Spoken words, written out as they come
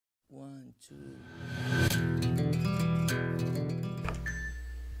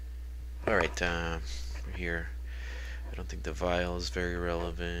Alright, we're here. I don't think the vial is very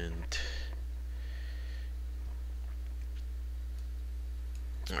relevant.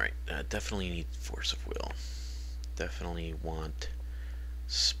 Alright, definitely need Force of Will. Definitely want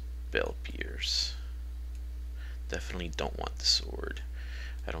Spell Pierce. Definitely don't want the sword.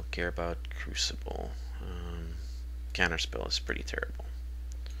 I don't care about Crucible. Counterspell is pretty terrible.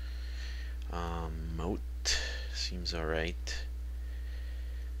 Moat seems alright.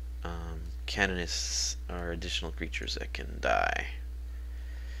 Canonists are additional creatures that can die.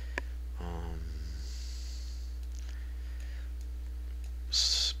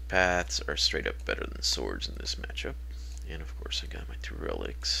 Paths are straight up better than swords in this matchup. And of course I got my 2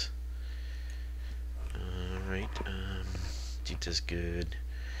 relics. Alright, Jita's good.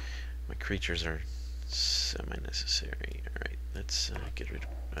 My creatures are semi-necessary. Alright, let's get rid of...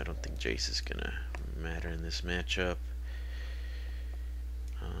 I don't think Jace is gonna matter in this matchup.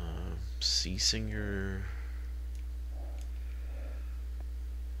 Sea Singer...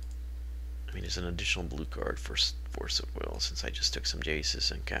 I mean, it's an additional blue card for Force of Will since I just took some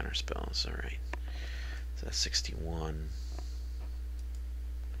Jaces and counterspells. Alright, so that's 61.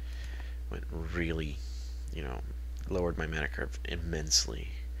 Went really, you know, lowered my mana curve immensely.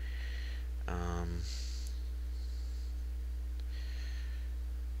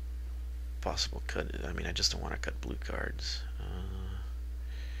 Possible cut. I mean, I just don't want to cut blue cards.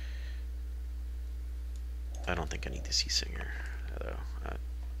 I don't think I need the Sea Singer, though.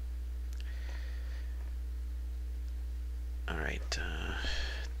 Alright, I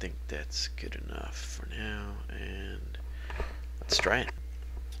think that's good enough for now, and let's try it.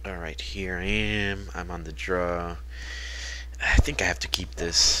 Alright, here I am. I'm on the draw. I think I have to keep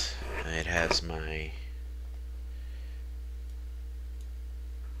this. It has my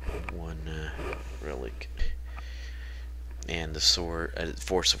 1 relic and the sword,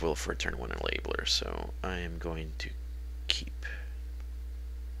 Force of Will for a turn 1 enabler, so I am going to keep.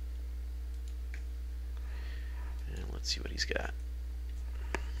 And let's see what he's got.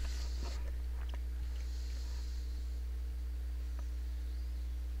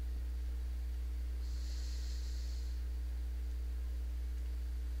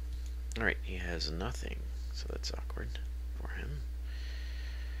 Alright, he has nothing, so that's awkward for him.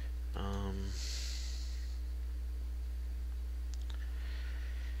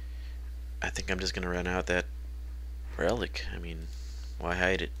 I think I'm just gonna run out that relic. I mean, why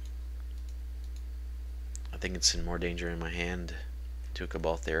hide it? I think it's in more danger in my hand to a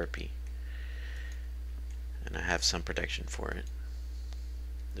Cabal Therapy, and I have some protection for it.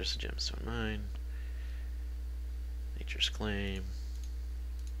 There's a Gemstone Mine, Nature's Claim.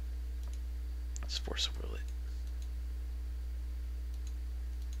 Let's Force of Will it.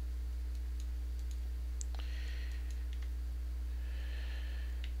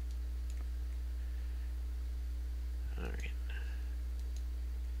 Alright.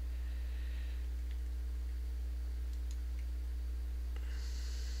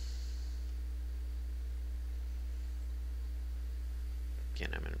 Again,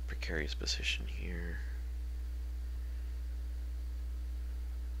 I'm in a precarious position here.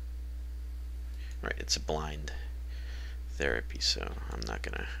 Right, it's a blind therapy, so I'm not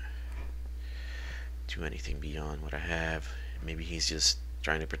gonna do anything beyond what I have. Maybe he's just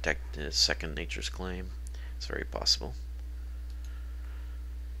trying to protect his second Nature's Claim. It's very possible.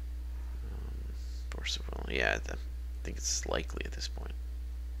 Force of Will, yeah, I think it's likely at this point.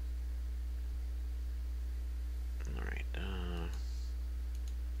 Alright,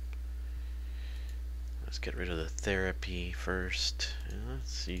 let's get rid of the therapy first.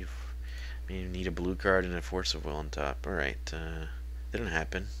 Let's see if we need a blue card and a Force of Will on top. Alright, didn't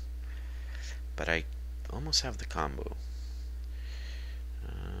happen, but I almost have the combo.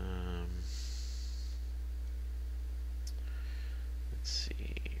 Let's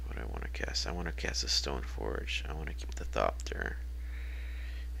see what I want to cast. I want to cast a Stoneforge. I want to keep the Thopter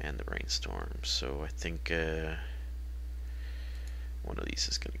and the Rainstorm. So I think one of these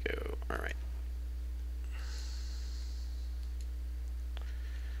is going to go. Alright.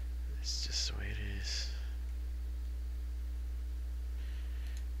 It's just the way it is.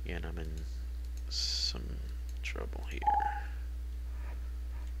 Again, I'm in some trouble here.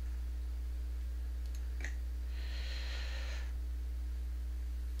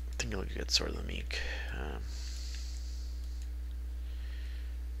 I think I'll get Sword of the Meek.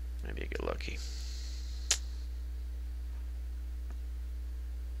 Maybe I get lucky.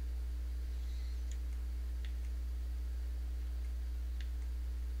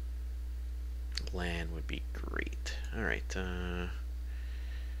 Land would be great. Alright,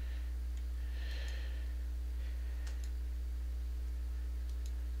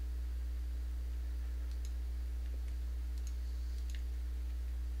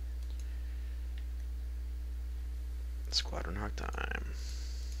 Squadron Hawk time.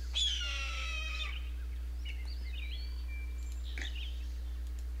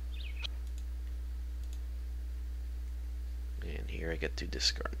 And here I get to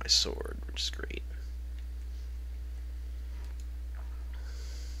discard my sword, which is great.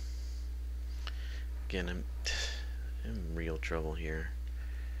 Again, I'm in real trouble here.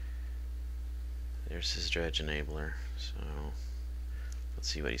 There's his Dredge enabler, so let's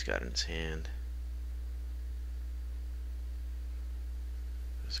see what he's got in his hand.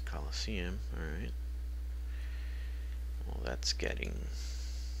 There's a Colosseum, alright. Well, that's getting...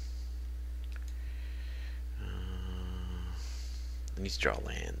 I need to draw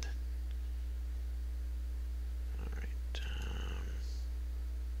land. Alright.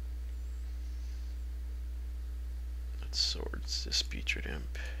 That's Swords, this Putrid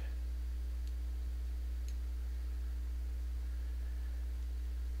Imp.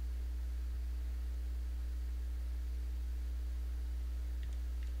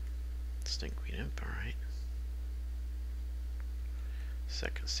 Stinkweed Imp, alright.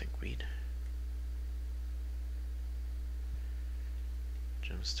 Second Stinkweed.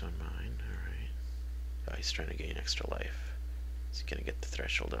 Gemstone Mine, alright. Oh, he's trying to gain extra life. Is he gonna get the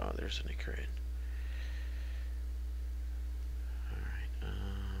threshold? Oh, there's an Icarid. Alright,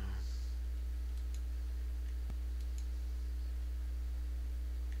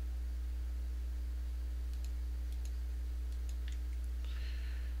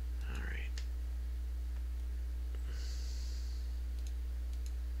 alright.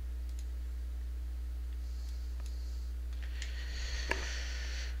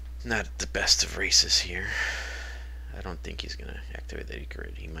 Not the best of races here. I don't think he's gonna activate that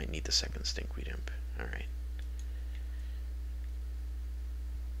Icarid. He might need the second Stinkweed Imp. Alright.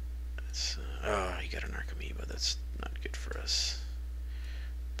 Oh, he got an Archamoeba. That's not good for us.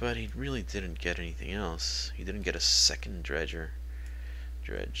 But he really didn't get anything else. He didn't get a second Dredge,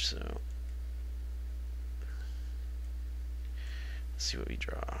 so... Let's see what we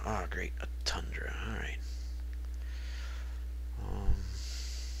draw. Ah, oh, great. A Tundra. Alright.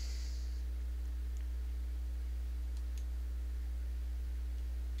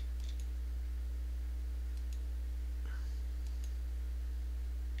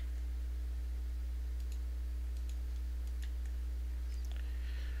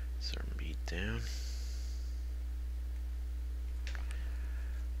 Beat down.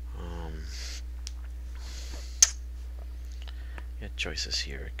 Got choices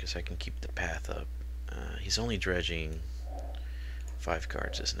here because I can keep the path up. He's only dredging 5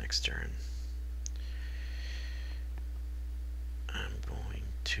 cards his next turn. I'm going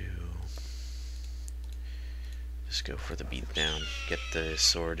to just go for the beat down, get the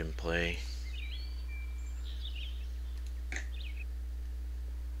sword in play.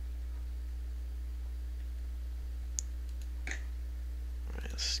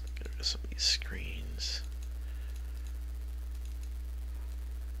 Let's get rid of some of these screens.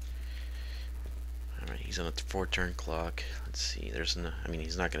 Alright, he's on a 4-turn clock. Let's see, there's no... I mean,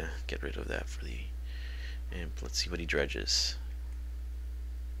 he's not going to get rid of that for the imp. Let's see what he dredges.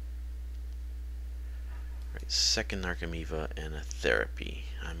 Alright, second Archamoeba and a Therapy.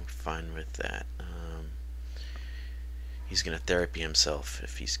 I'm fine with that. He's going to Therapy himself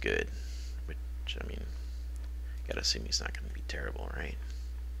if he's good. Which, I mean, gotta assume he's not going to be terrible, right?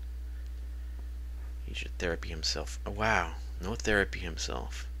 He should Therapy himself. Oh, wow. No Therapy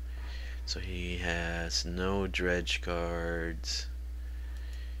himself. So he has no Dredge cards.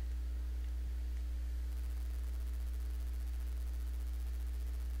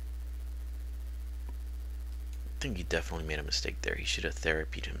 I think he definitely made a mistake there. He should have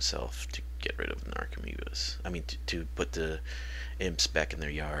Therapied himself to get rid of the Archamoebas. I mean, to put the imps back in their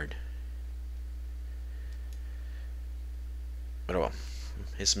yard. But oh well.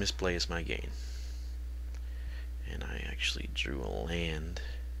 His misplay is my gain. And I actually drew a land.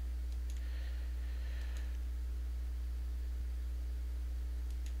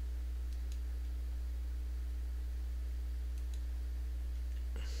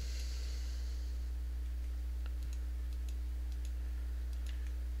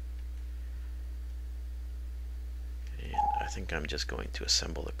 And I think I'm just going to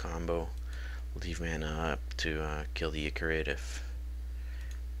assemble the combo. Leave mana up to kill the Icarid if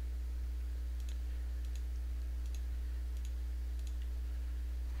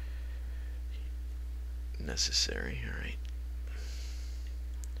necessary. Alright.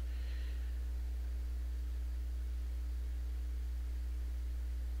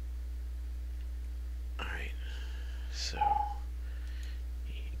 Alright. So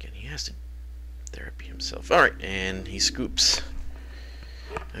again, he has to Therapy himself. Alright, and he scoops.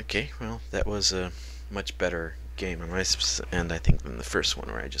 Okay, well, that was a much better game on my end, I think, than the first one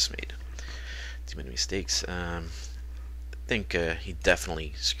where I just made too many mistakes. I think he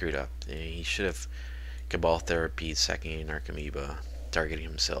definitely screwed up. He should have Cabal Therapy, sacking Archimedes, targeting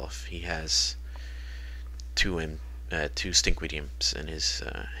himself. He has two Stinkweed Imps in his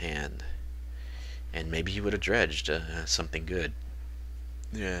hand, and maybe he would have dredged something good.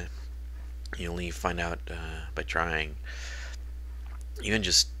 Yeah, you only find out by trying. Even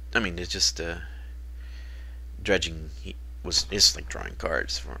just, I mean, it's just dredging. Is like drawing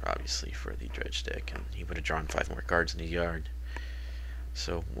cards for obviously for the dredge deck, and he would have drawn 5 more cards in his yard.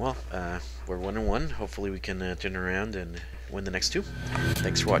 So, well, we're 1-1. Hopefully we can turn around and win the next 2.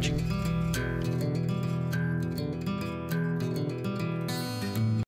 Thanks for watching.